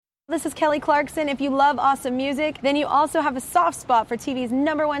This is Kelly Clarkson. If you love awesome music, then you also have a soft spot for TV's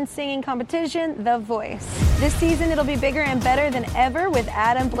 #1 singing competition, The Voice. This season, it'll be bigger and better than ever with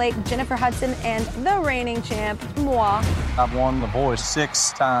Adam Blake, Jennifer Hudson, and the reigning champ, moi. I've won The Voice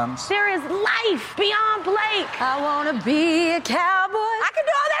 6 times. There is life beyond Blake. I want to be a cowboy. I can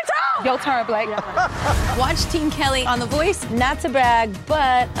do all that too. Your turn, Blake. Watch Team Kelly on The Voice. Not to brag,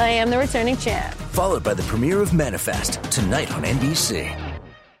 but I am the returning champ. Followed by the premiere of Manifest, tonight on NBC.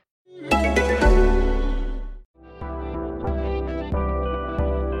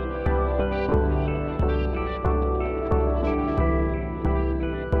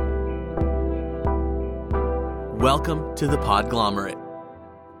 Welcome to the Podglomerate.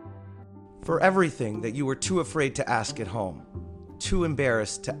 For everything that you were too afraid to ask at home, too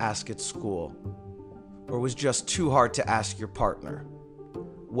embarrassed to ask at school, or was just too hard to ask your partner,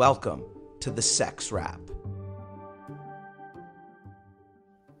 welcome to the Sex Wrap.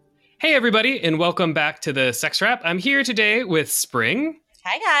 Hey everybody, and welcome back to the Sex Wrap. I'm here today with Spring.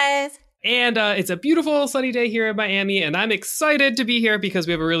 Hi guys. And it's a beautiful sunny day here in Miami, and I'm excited to be here because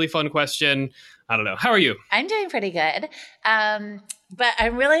we have a really fun question. I don't know. How are you? I'm doing pretty good. But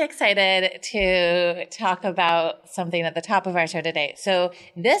I'm really excited to talk about something at the top of our show today. So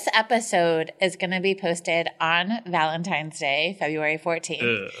this episode is going to be posted on Valentine's Day, February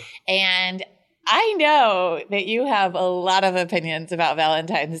 14th. And I know that you have a lot of opinions about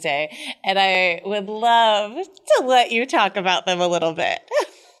Valentine's Day, and I would love to let you talk about them a little bit.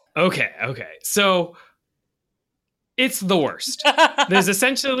 Okay. So it's the worst. There's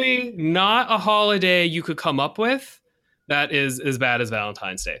essentially not a holiday you could come up with that is as bad as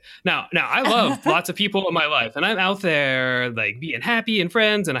Valentine's Day. Now I love lots of people in my life, and I'm out there like being happy and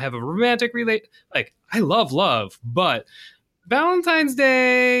friends, and I have a romantic I love, but Valentine's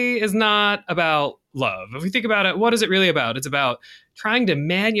Day is not about love. If we think about it, what is it really about? It's about trying to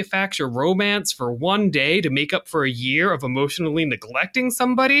manufacture romance for one day to make up for a year of emotionally neglecting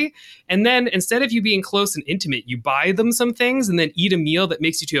somebody. And then instead of you being close and intimate, you buy them some things and then eat a meal that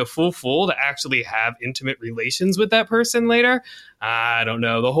makes you to a full to actually have intimate relations with that person later. I don't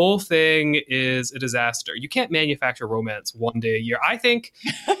know. The whole thing is a disaster. You can't manufacture romance one day a year. I think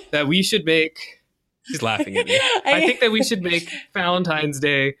that we should make... She's laughing at me. I think that we should make Valentine's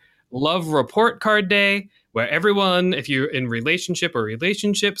Day Love Report Card Day, where everyone, if you're in relationship or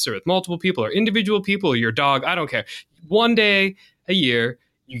relationships or with multiple people or individual people or your dog, I don't care. One day a year,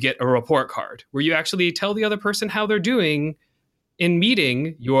 you get a report card where you actually tell the other person how they're doing in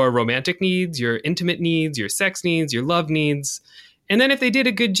meeting your romantic needs, your intimate needs, your sex needs, your love needs. And then if they did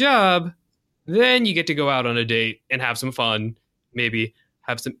a good job, then you get to go out on a date and have some fun, maybe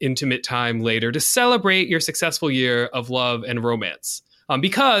have some intimate time later to celebrate your successful year of love and romance.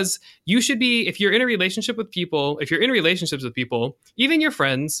 Because you should be, if you're in a relationship with people, if you're in relationships with people, even your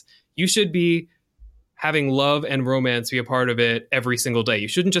friends, you should be having love and romance be a part of it every single day. You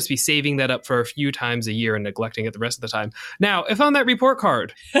shouldn't just be saving that up for a few times a year and neglecting it the rest of the time. Now, if on that report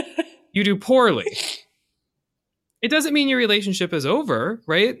card you do poorly, it doesn't mean your relationship is over,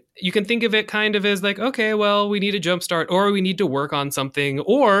 right? You can think of it kind of as like, okay, well, we need a jump start, or we need to work on something,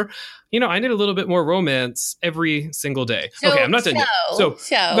 or, I need a little bit more romance every single day. Okay, I'm not done yet. So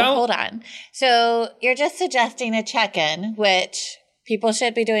hold on. So you're just suggesting a check-in, which people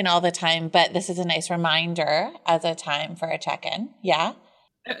should be doing all the time, but this is a nice reminder as a time for a check-in. Yeah?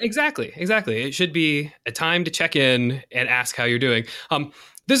 Exactly. It should be a time to check in and ask how you're doing.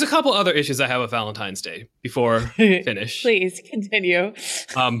 There's a couple other issues I have with Valentine's Day before I finish. Please continue.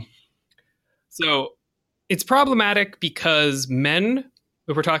 So it's problematic because men,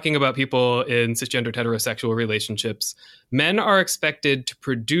 if we're talking about people in cisgendered heterosexual relationships, men are expected to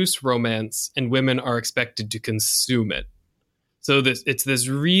produce romance and women are expected to consume it. So it's this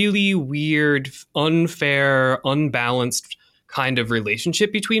really weird, unfair, unbalanced kind of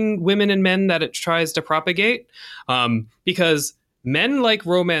relationship between women and men that it tries to propagate, because men like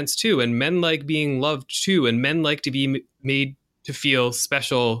romance too, and men like being loved too, and men like to be made to feel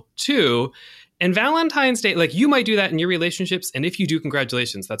special too. And Valentine's Day, you might do that in your relationships, and if you do,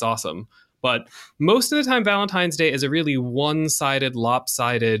 congratulations, that's awesome. But most of the time, Valentine's Day is a really one-sided,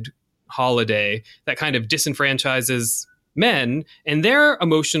 lopsided holiday that kind of disenfranchises men and their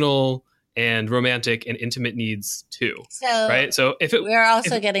emotional and romantic and intimate needs too. Right? So we're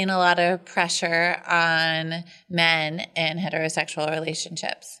also getting a lot of pressure on men in heterosexual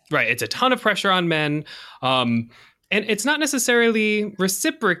relationships. Right. It's a ton of pressure on men. And it's not necessarily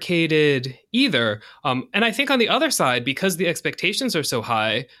reciprocated either. And I think on the other side, because the expectations are so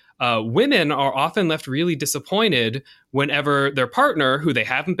high, women are often left really disappointed whenever their partner, who they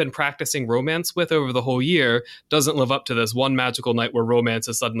haven't been practicing romance with over the whole year, doesn't live up to this one magical night where romance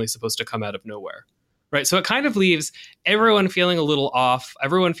is suddenly supposed to come out of nowhere. Right. So it kind of leaves everyone feeling a little off,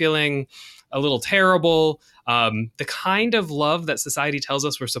 everyone feeling a little terrible. The kind of love that society tells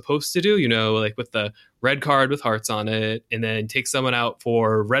us we're supposed to do, you know, like with the red card with hearts on it, and then take someone out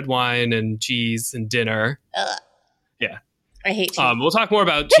for red wine and cheese and dinner. Yeah. I hate cheese. We'll talk more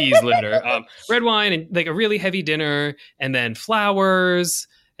about cheese later. Red wine and like a really heavy dinner, and then flowers.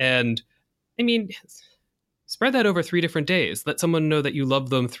 And I mean, spread that over 3 different days. Let someone know that you love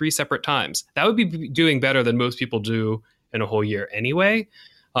them 3 separate times. That would be doing better than most people do in a whole year anyway.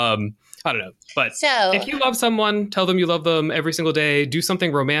 I don't know. But if you love someone, tell them you love them every single day. Do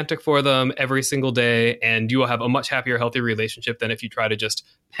something romantic for them every single day, and you will have a much happier, healthier relationship than if you try to just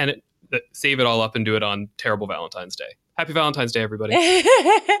save it all up and do it on terrible Valentine's Day. Happy Valentine's Day, everybody.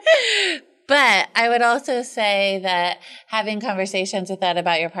 But I would also say that having conversations with that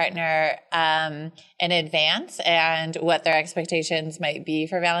about your partner in advance, and what their expectations might be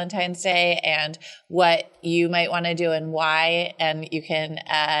for Valentine's Day, and what you might want to do and why. And you can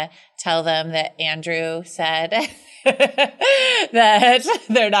tell them that Andrew said that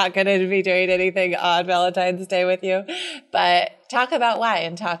they're not going to be doing anything on Valentine's Day with you. But talk about why,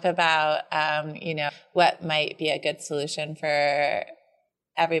 and talk about, what might be a good solution for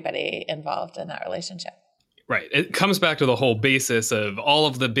everybody involved in that relationship. Right. It comes back to the whole basis of all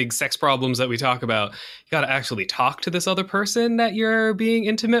of the big sex problems that we talk about. You got to actually talk to this other person that you're being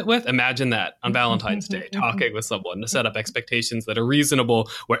intimate with. Imagine that on Valentine's Day, talking with someone to set up expectations that are reasonable,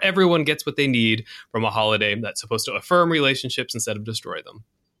 where everyone gets what they need from a holiday that's supposed to affirm relationships instead of destroy them.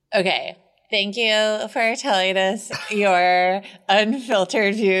 Okay. Thank you for telling us your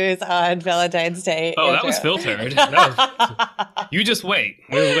unfiltered views on Valentine's Day. Oh, Andrew. That was filtered. You just wait.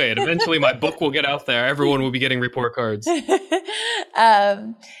 Eventually my book will get out there. Everyone will be getting report cards.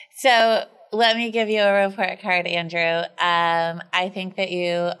 So let me give you a report card, Andrew. I think that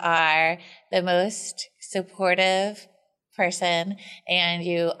you are the most supportive person, and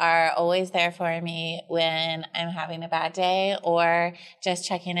you are always there for me when I'm having a bad day or just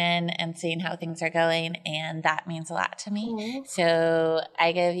checking in and seeing how things are going, and that means a lot to me. So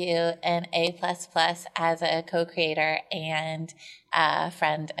I give you an A++ as a co-creator and a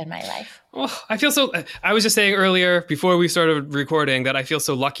friend in my life. Oh, I was just saying earlier before we started recording that I feel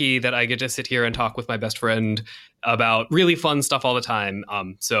so lucky that I get to sit here and talk with my best friend about really fun stuff all the time.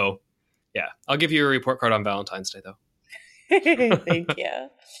 So yeah, I'll give you a report card on Valentine's Day though. Thank you.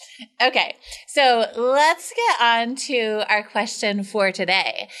 Okay, so let's get on to our question for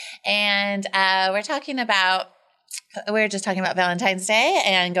today. And we're just talking about Valentine's Day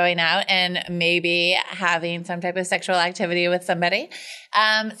and going out and maybe having some type of sexual activity with somebody.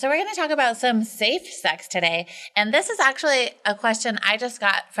 So we're going to talk about some safe sex today. And this is actually a question I just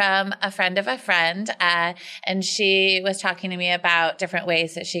got from a friend of a friend. And she was talking to me about different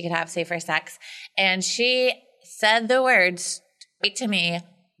ways that she could have safer sex. And she said the words straight to me,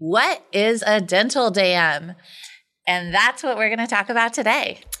 "What is a dental dam?" And that's what we're going to talk about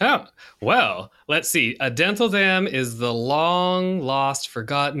today. Oh, well, let's see. A dental dam is the long lost,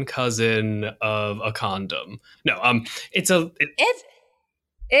 forgotten cousin of a condom. No,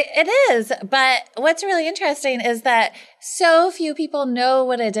 It is. But what's really interesting is that so few people know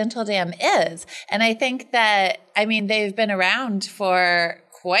what a dental dam is. And I think that, they've been around for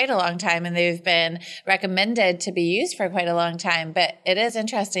quite a long time, and they've been recommended to be used for quite a long time. But it is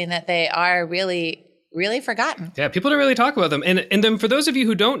interesting that they are really, really forgotten. Yeah, people don't really talk about them. And then for those of you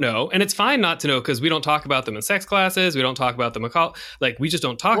who don't know, and it's fine not to know because we don't talk about them in sex classes. We don't talk about them we just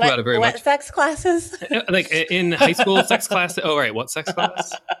don't talk about it very much. What sex classes? Like in high school sex class. Oh, right. What sex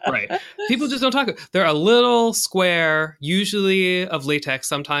class? Right. People just don't talk. They're a little square, usually of latex,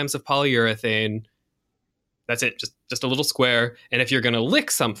 sometimes of polyurethane. That's it. Just a little square. And if you're going to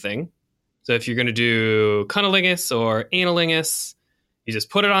lick something, so if you're going to do cunnilingus or analingus, you just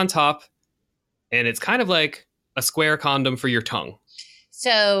put it on top, and it's kind of like a square condom for your tongue.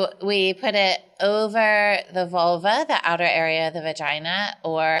 So we put it over the vulva, the outer area of the vagina,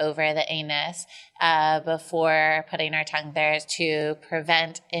 or over the anus before putting our tongue there to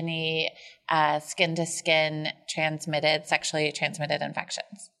prevent any skin-to-skin sexually transmitted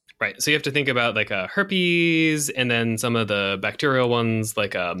infections. Right. So you have to think about like herpes, and then some of the bacterial ones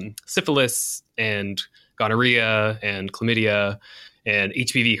like syphilis and gonorrhea and chlamydia and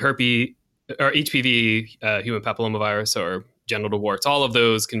HPV human papillomavirus or genital warts. All of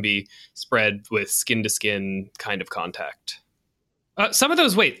those can be spread with skin to skin kind of contact. Some of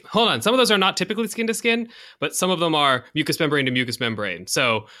those are not typically skin to skin, but some of them are mucous membrane to mucous membrane.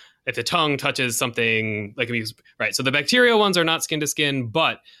 So if the tongue touches something like right. So the bacterial ones are not skin to skin,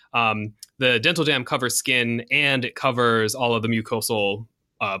 but the dental dam covers skin and it covers all of the mucosal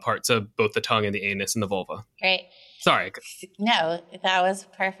parts of both the tongue and the anus and the vulva. Great. Sorry. No, that was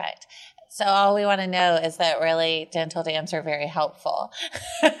perfect. So all we want to know is that really dental dams are very helpful.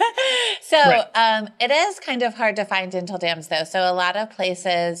 It is kind of hard to find dental dams though. So a lot of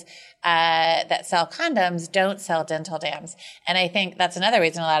places that sell condoms don't sell dental dams. And I think that's another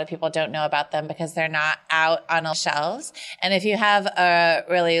reason a lot of people don't know about them, because they're not out on the shelves. And if you have a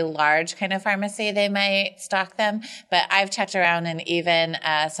really large kind of pharmacy, they might stock them. But I've checked around, and even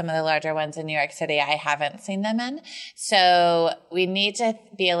some of the larger ones in New York City, I haven't seen them in. So we need to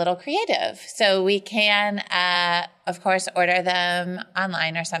be a little creative. So we can, of course, order them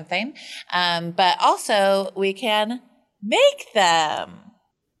online or something. But also we can make them.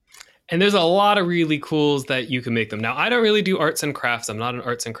 And there's a lot of really cools that you can make them. Now, I don't really do arts and crafts. I'm not an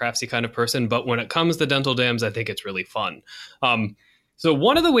arts and craftsy kind of person, but when it comes to dental dams, I think it's really fun. So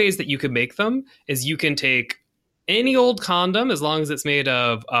one of the ways that you can make them is you can take any old condom, as long as it's made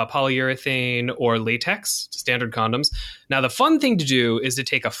of polyurethane or latex, standard condoms. Now, the fun thing to do is to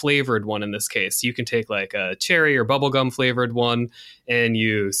take a flavored one in this case. You can take like a cherry or bubblegum flavored one, and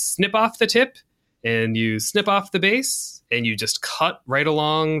you snip off the tip and you snip off the base, and you just cut right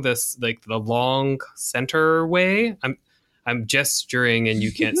along this, like the long center way. I'm gesturing and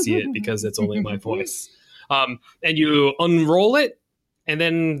you can't see it because it's only my voice. And you unroll it, and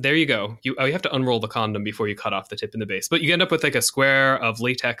then there you go. You have to unroll the condom before you cut off the tip and the base. But you end up with like a square of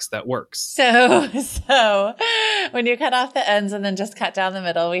latex that works. So when you cut off the ends and then just cut down the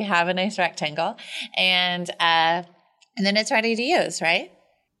middle, we have a nice rectangle. And then it's ready to use, right?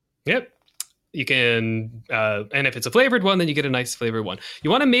 Yep. You can, and if it's a flavored one, then you get a nice flavored one. You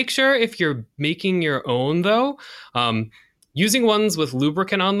want to make sure, if you're making your own though, using ones with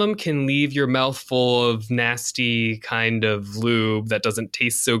lubricant on them can leave your mouth full of nasty kind of lube that doesn't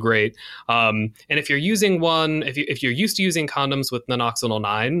taste so great. And if you're using one, if you're used to using condoms with nonoxynol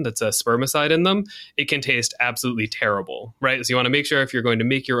 9, that's a spermicide in them, it can taste absolutely terrible, right? So you want to make sure, if you're going to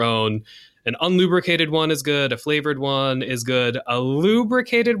make your own, an unlubricated one is good, a flavored one is good, a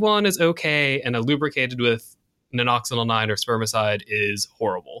lubricated one is okay, and a lubricated with nonoxynol 9 or spermicide is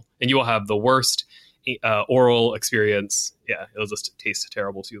horrible. And you will have the worst oral experience. Yeah, it'll just taste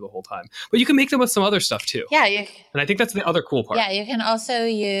terrible to you the whole time. But you can make them with some other stuff too. Yeah. And I think that's the other cool part. Yeah, you can also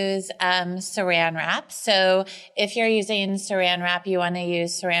use saran wrap. So if you're using saran wrap, you want to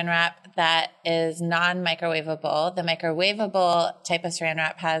use saran wrap that is non-microwavable. The microwavable type of saran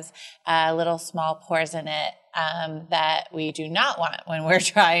wrap has little small pores in it that we do not want when we're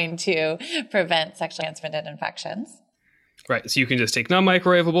trying to prevent sexually transmitted infections. Right. So you can just take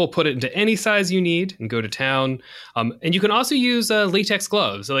non-microwavable, put it into any size you need, and go to town. And you can also use latex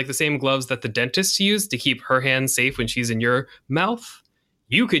gloves, so like the same gloves that the dentist used to keep her hands safe when she's in your mouth.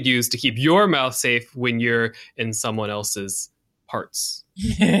 You could use to keep your mouth safe when you're in someone else's parts.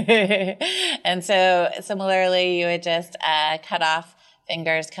 And so similarly, you would just cut off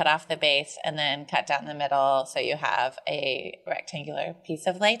fingers, cut off the base, and then cut down the middle so you have a rectangular piece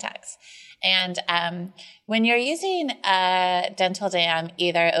of latex. And when you're using a dental dam,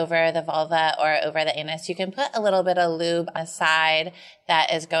 either over the vulva or over the anus, you can put a little bit of lube aside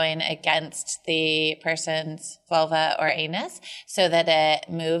that is going against the person's vulva or anus so that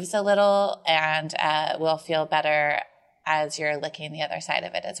it moves a little and will feel better as you're licking the other side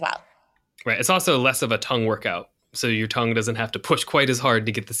of it as well. Right. It's also less of a tongue workout, so your tongue doesn't have to push quite as hard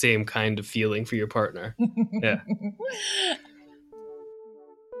to get the same kind of feeling for your partner. Yeah.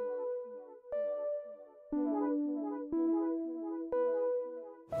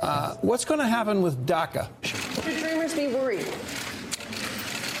 What's going to happen with DACA? Should Dreamers be worried?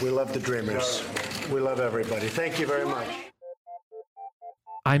 We love the Dreamers. We love everybody. Thank you very much.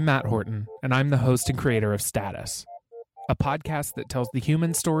 I'm Matt Horton, and I'm the host and creator of Status, a podcast that tells the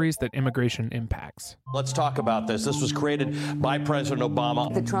human stories that immigration impacts. Let's talk about this. This was created by President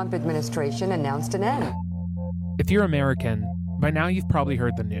Obama. The Trump administration announced an end. If you're American, by now you've probably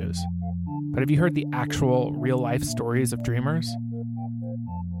heard the news. But have you heard the actual, real-life stories of Dreamers?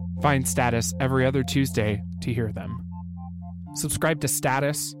 Find Status every other Tuesday to hear them. Subscribe to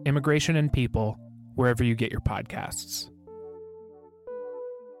Status, Immigration and People, wherever you get your podcasts.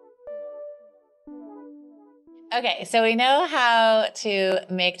 Okay, so we know how to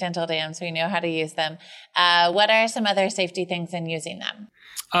make dental dams. We know how to use them. What are some other safety things in using them?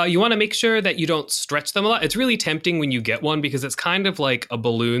 You want to make sure that you don't stretch them a lot. It's really tempting when you get one because it's kind of like a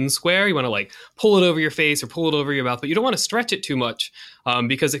balloon square. You want to like pull it over your face or pull it over your mouth, but you don't want to stretch it too much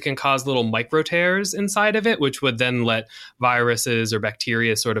because it can cause little micro tears inside of it, which would then let viruses or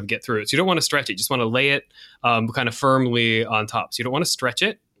bacteria sort of get through it. So you don't want to stretch it. You just want to lay it kind of firmly on top. So you don't want to stretch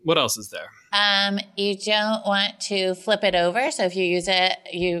it. What else is there? You don't want to flip it over. So if you use it,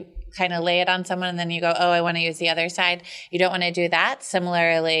 you kind of lay it on someone and then you go, oh, I want to use the other side. You don't want to do that.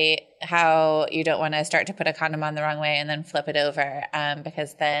 Similarly, how you don't want to start to put a condom on the wrong way and then flip it over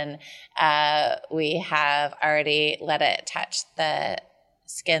because then we have already let it touch the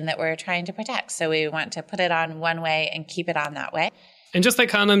skin that we're trying to protect. So we want to put it on one way and keep it on that way. And just like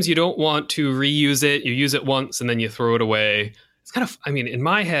condoms, you don't want to reuse it. You use it once and then you throw it away. It's kind of, I mean, in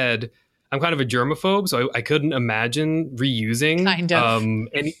my head, I'm kind of a germaphobe, so I couldn't imagine reusing kind of.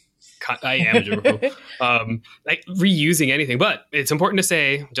 I am a germaphobe. Like reusing anything, but it's important to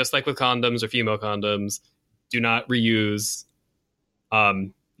say, just like with condoms or female condoms, do not reuse.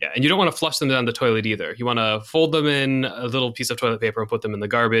 And you don't want to flush them down the toilet either. You want to fold them in a little piece of toilet paper and put them in the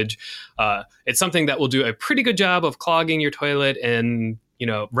garbage. It's something that will do a pretty good job of clogging your toilet. And, you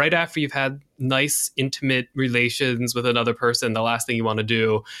know, right after you've had nice, intimate relations with another person, the last thing you want to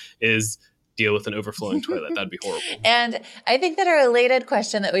do is deal with an overflowing toilet. That'd be horrible. And I think that a related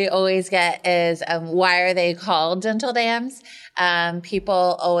question that we always get is, why are they called dental dams?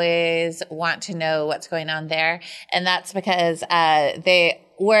 People always want to know what's going on there. And that's because they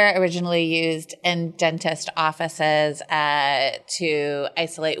were originally used in dentist offices to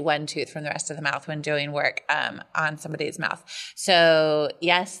isolate one tooth from the rest of the mouth when doing work on somebody's mouth. So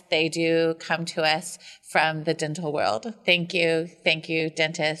yes, they do come to us from the dental world. Thank you,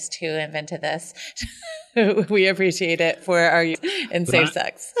 dentist who invented this. We appreciate it for our use in safe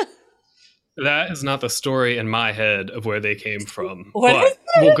sex. That is not the story in my head of where they came from. What but is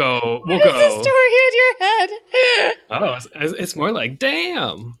that? We'll go. What is the story in your head? Oh, it's more like,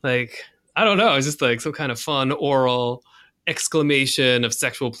 damn. Like, I don't know. It's just like some kind of fun oral exclamation of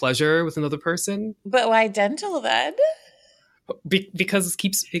sexual pleasure with another person. But why dental then? Because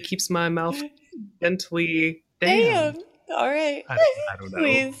it keeps my mouth dentally damn. All right. I don't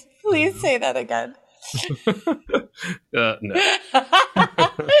know. Please say that again. No.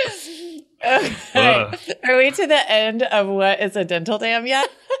 Okay. Are we to the end of what is a dental dam yet?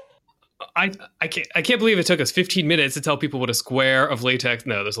 I can't believe it took us 15 minutes to tell people what a square of latex.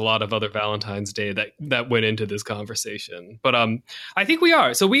 No, there's a lot of other Valentine's Day that went into this conversation. But I think we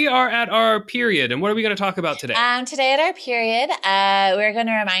are. So we are at our period. And what are we going to talk about today? Today at our period, we're going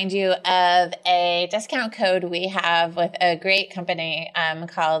to remind you of a discount code we have with a great company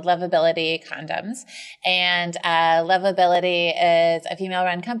called Lovability Condoms. And Lovability is a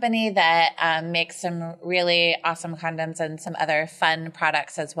female-run company that makes some really awesome condoms and some other fun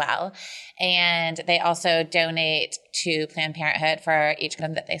products as well. And they also donate to Planned Parenthood for each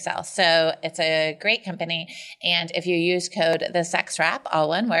condom that they sell. So it's a great company. And if you use code TheSexWrap, all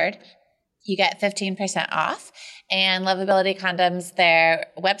one word, you get 15% off. And Lovability Condoms, their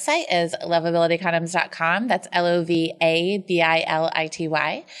website is lovabilitycondoms.com. That's LOVABILITY,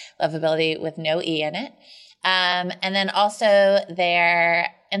 Lovability with no E in it. And then also their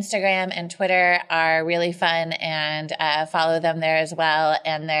Instagram and Twitter are really fun, and follow them there as well.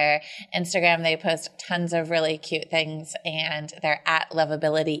 And their Instagram, they post tons of really cute things, and they're at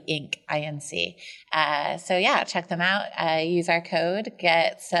Lovability Inc. INC. So yeah, check them out. Use our code,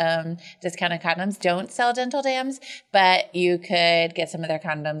 get some discounted condoms. Don't sell dental dams, but you could get some of their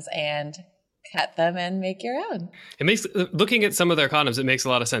condoms and cut them and make your own. It makes, looking at some of their condoms, it makes a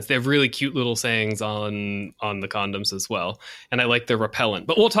lot of sense. They have really cute little sayings on the condoms as well. And I like their repellent,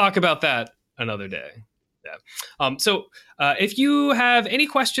 but we'll talk about that another day. Yeah. So if you have any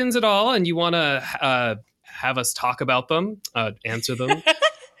questions at all and you want to have us talk about them, answer them,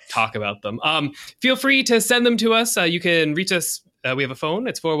 talk about them, feel free to send them to us. You can reach us. We have a phone.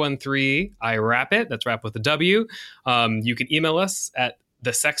 It's 413-I-WRAP-IT. That's wrap with a W. You can email us at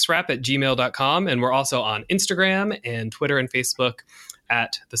thesexwrap@gmail.com. And we're also on Instagram and Twitter and Facebook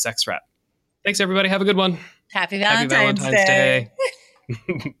at thesexwrap. Thanks, everybody. Have a good one. Happy Valentine's Day.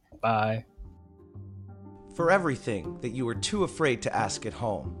 Bye. For everything that you were too afraid to ask at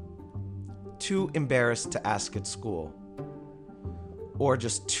home, too embarrassed to ask at school, or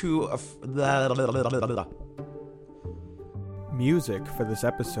just too Music for this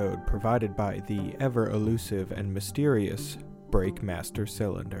episode provided by the ever-elusive and mysterious Breakmaster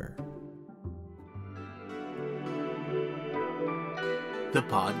Cylinder. The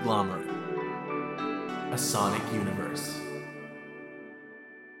Podglomerate. a sonic universe.